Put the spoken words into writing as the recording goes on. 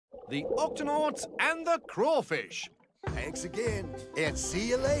the Octonauts and the Crawfish. Thanks again, and see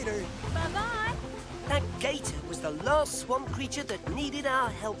you later. Bye-bye. That gator was the last swamp creature that needed our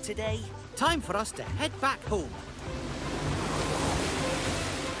help today. Time for us to head back home.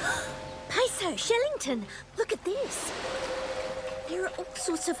 Peso, Shellington, look at this. There are all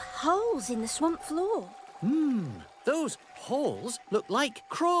sorts of holes in the swamp floor. Those holes look like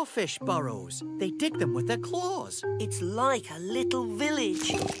crawfish burrows. They dig them with their claws. It's like a little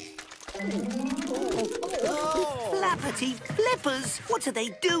village. Flappity flippers! What are they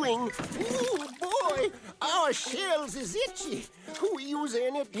doing? Oh, boy! Our shells is itchy. We use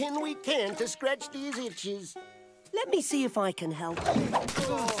anything we can to scratch these itches. Let me see if I can help.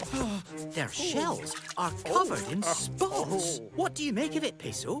 Their shells are covered in spots. What do you make of it,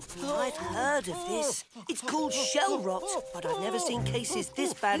 Peso? I've heard of this. It's called shell rot, but I've never seen cases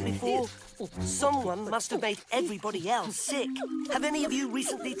this bad before. Someone must have made everybody else sick. Have any of you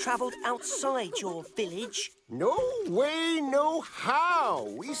recently travelled outside your village? No way, no how.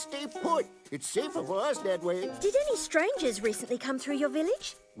 We stay put. It's safer for us that way. Did any strangers recently come through your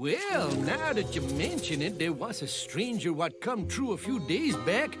village? Well, now that you mention it, there was a stranger what come through a few days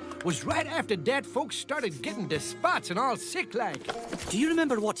back. Was right after that folks started getting the spots and all sick like. Do you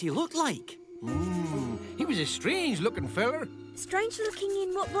remember what he looked like? He was a strange-looking feller. Strange looking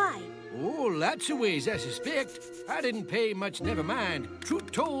in what way? Oh, lots of ways, I suspect. I didn't pay much never mind.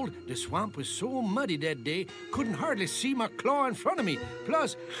 Truth told, the swamp was so muddy that day, couldn't hardly see my claw in front of me.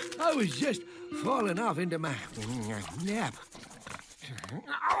 Plus, I was just falling off into my nap.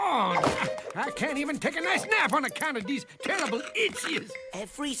 Oh, I can't even take a nice nap on account of these terrible itches.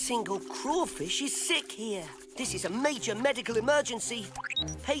 Every single crawfish is sick here. This is a major medical emergency.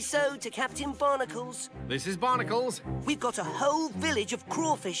 Peso to Captain Barnacles. This is Barnacles. We've got a whole village of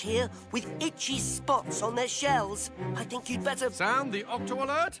crawfish here with itchy spots on their shells. I think you'd better... Sound the Octo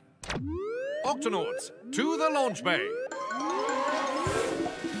alert. Octonauts, to the launch bay.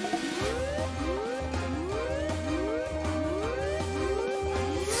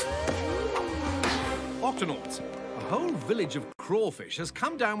 Octonauts, a whole village of crawfish has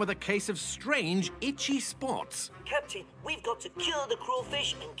come down with a case of strange, itchy spots. Captain, we've got to cure the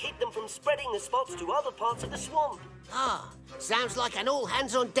crawfish and keep them from spreading the spots to other parts of the swamp. Ah, sounds like an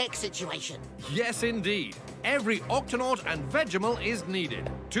all-hands-on-deck situation. Yes, indeed. Every Octonaut and Vegimal is needed.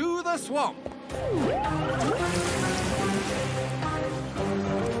 To the swamp.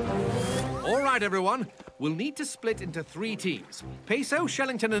 All right, everyone. We'll need to split into 3 teams. Peso,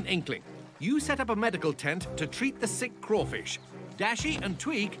 Shellington, and Inkling. You set up a medical tent to treat the sick crawfish. Dashy and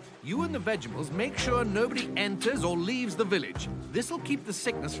Tweak, you and the Vegimals make sure nobody enters or leaves the village. This'll keep the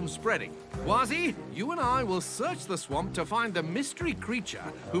sickness from spreading. Wazzy, you and I will search the swamp to find the mystery creature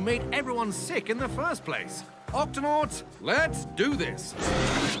who made everyone sick in the first place. Octonauts, let's do this.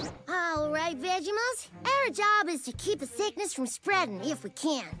 All right, Vegimals. Our job is to keep the sickness from spreading if we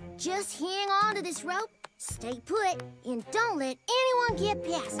can. Just hang on to this rope, stay put, and don't let anyone get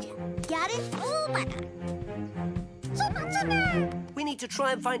past it. Got it? We need to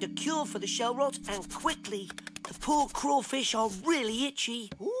try and find a cure for the shell rot, and quickly. The poor crawfish are really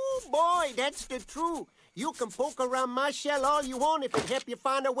itchy. Ooh, boy, that's the truth. You can poke around my shell all you want if it help you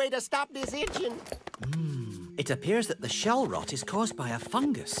find a way to stop this itching. It appears that the shell rot is caused by a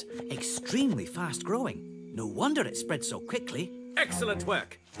fungus, extremely fast-growing. No wonder it spread so quickly. Excellent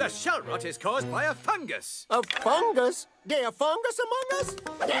work. The shell rot is caused by a fungus. A fungus? There's a fungus among us?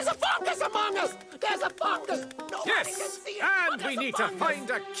 There's a fungus among us! There's a fungus! Nobody can see it, and but we there's need a to fungus. find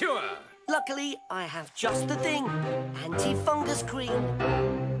a cure. Luckily, I have just the thing. Anti-fungus cream.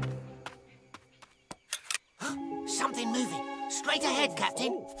 Something moving. Straight ahead,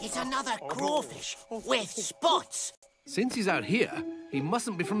 Captain. It's another crawfish with spots. Since he's out here, he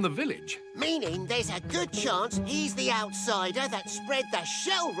mustn't be from the village. Meaning there's a good chance he's the outsider that spread the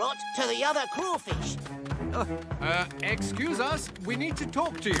shell rot to the other crawfish. Excuse us. We need to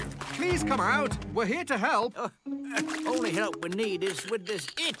talk to you. Please come out. We're here to help. Only help we need is with this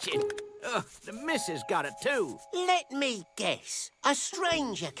itching. The missus got it too. Let me guess. A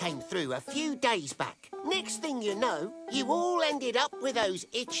stranger came through a few days back. Next thing you know, you all ended up with those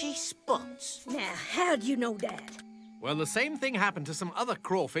itchy spots. Now, how'd you know that? Well, the same thing happened to some other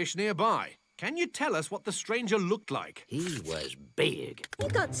crawfish nearby. Can you tell us what the stranger looked like? He was big. You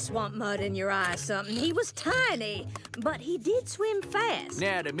got swamp mud in your eye or something. He was tiny, but he did swim fast.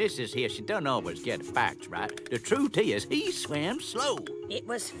 Now, the missus here, she don't always get facts right. The truth is, he swam slow. It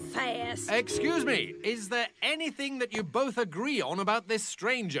was fast. Excuse me, is there anything that you both agree on about this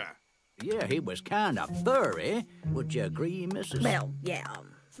stranger? Yeah, he was kind of furry. Would you agree, Mrs.? Well, yeah.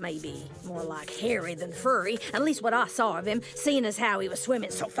 Maybe more like hairy than furry, at least what I saw of him, seeing as how he was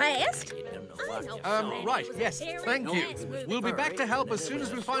swimming so fast. Right, yes, thank you. We'll be back to help as soon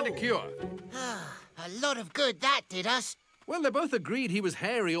as we find a cure. A lot of good that did us. Well, they both agreed he was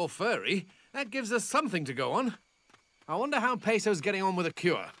hairy or furry. That gives us something to go on. I wonder how Peso's getting on with a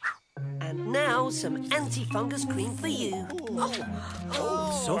cure. And now some anti-fungus cream for you.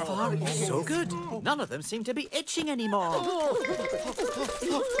 So far, so good. None of them seem to be itching anymore.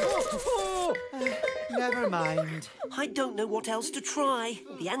 Never mind. I don't know what else to try.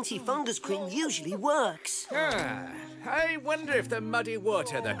 The anti-fungus cream usually works. I wonder if the muddy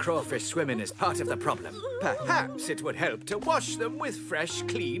water the crawfish swim in is part of the problem. Perhaps it would help to wash them with fresh,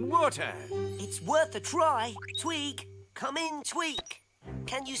 clean water. It's worth a try. Tweak, come in, Tweak.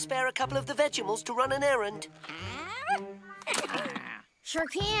 Can you spare a couple of the Vegemals to run an errand? Sure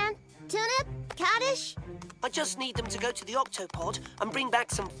can. Turnip, Kaddish. I just need them to go to the octopod and bring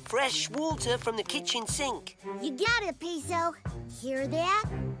back some fresh water from the kitchen sink. You got it, Peso. Hear that?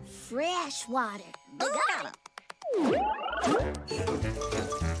 Fresh water. You got it. Okay.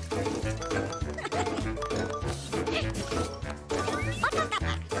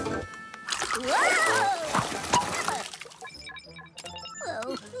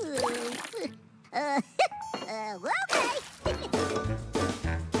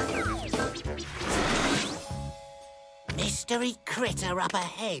 Mystery critter up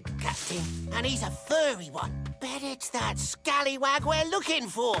ahead, Captain. And he's a furry one. Bet it's that scallywag we're looking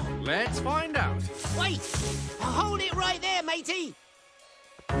for. Let's find out. Wait! Hold it right there, matey!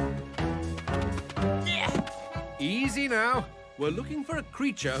 Easy now. We're looking for a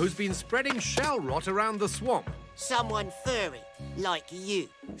creature who's been spreading shell rot around the swamp. Someone furry, like you.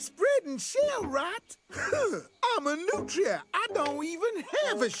 Spreading shell rot? I'm a nutria. I don't even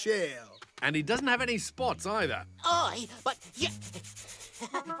have a shell. And he doesn't have any spots either. Aye, but you...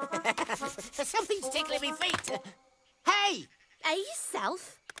 Something's tickling me feet. Hey! Hey,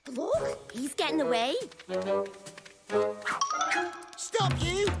 yourself. Look, he's getting away. Stop,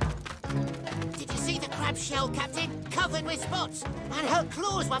 you! Did you see the crab shell, Captain? Covered with spots. And her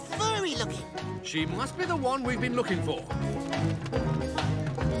claws were furry looking. She must be the one we've been looking for.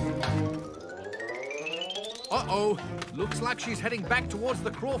 Uh-oh. Looks like she's heading back towards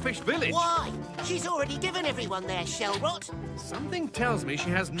the Crawfish village. Why? She's already given everyone their shell rot. Something tells me she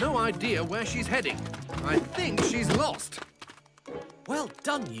has no idea where she's heading. I think she's lost. Well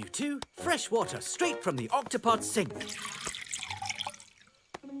done, you two. Fresh water straight from the octopod sink.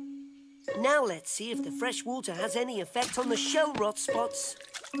 Now let's see if the fresh water has any effect on the shell rot spots.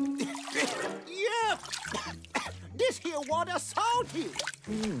 Yeah! This here water salty.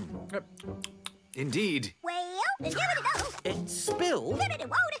 Indeed. Well, give it a go. It spilled, Give it a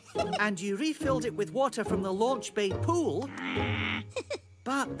won't. and you refilled it with water from the Launch Bay pool.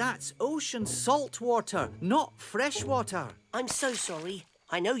 But that's ocean salt water, not fresh water. I'm so sorry.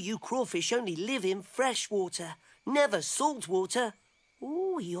 I know you crawfish only live in fresh water, never salt water.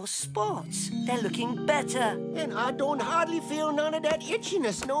 Ooh, your spots. They're looking better. And I don't hardly feel none of that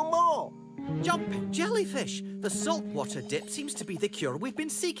itchiness no more. Jumping jellyfish. The saltwater dip seems to be the cure we've been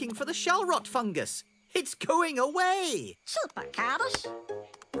seeking for the shell rot fungus. It's going away. Super Kaddish.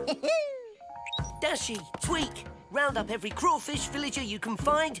 Dashy, Tweak, round up every crawfish villager you can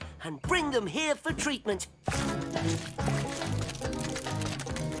find and bring them here for treatment.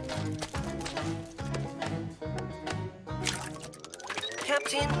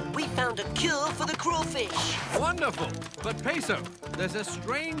 Captain, we found a cure for the crawfish. Wonderful. But Peso, there's a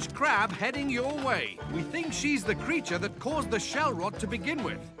strange crab heading your way. We think she's the creature that caused the shell rot to begin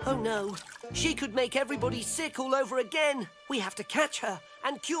with. Oh no, she could make everybody sick all over again. We have to catch her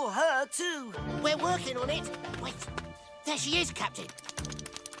and cure her too. We're working on it. Wait, there she is, Captain.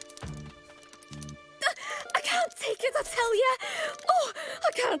 I can't take it, I tell ya. Oh,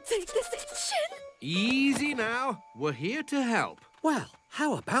 I can't take this itching. Easy now. We're here to help. Well,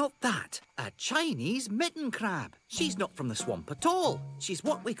 how about that? A Chinese mitten crab. She's not from the swamp at all. She's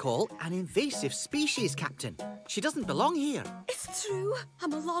what we call an invasive species, Captain. She doesn't belong here. It's true.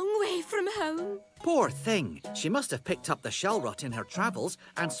 I'm a long way from home. Poor thing. She must have picked up the shell rot in her travels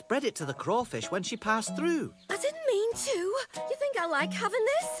and spread it to the crawfish when she passed through. I didn't mean to. You think I like having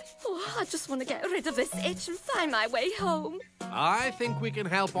this? Oh, I just want to get rid of this itch and find my way home. I think we can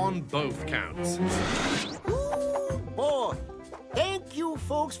help on both counts. Boy, thank you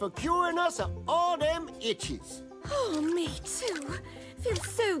folks for curing us of all them itches. Oh, me too. Feels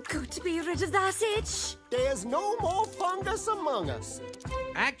so good to be rid of that itch. There's no more fungus among us.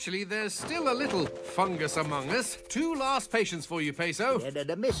 Actually, there's still a little fungus among us. 2 last patients for you, Peso. Yeah,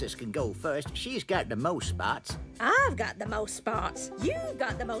 the missus can go first. She's got the most spots. I've got the most spots. You've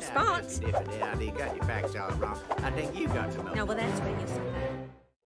got the most spots. Different, I think you got your facts all wrong. I think you got the most. No, well, that's where you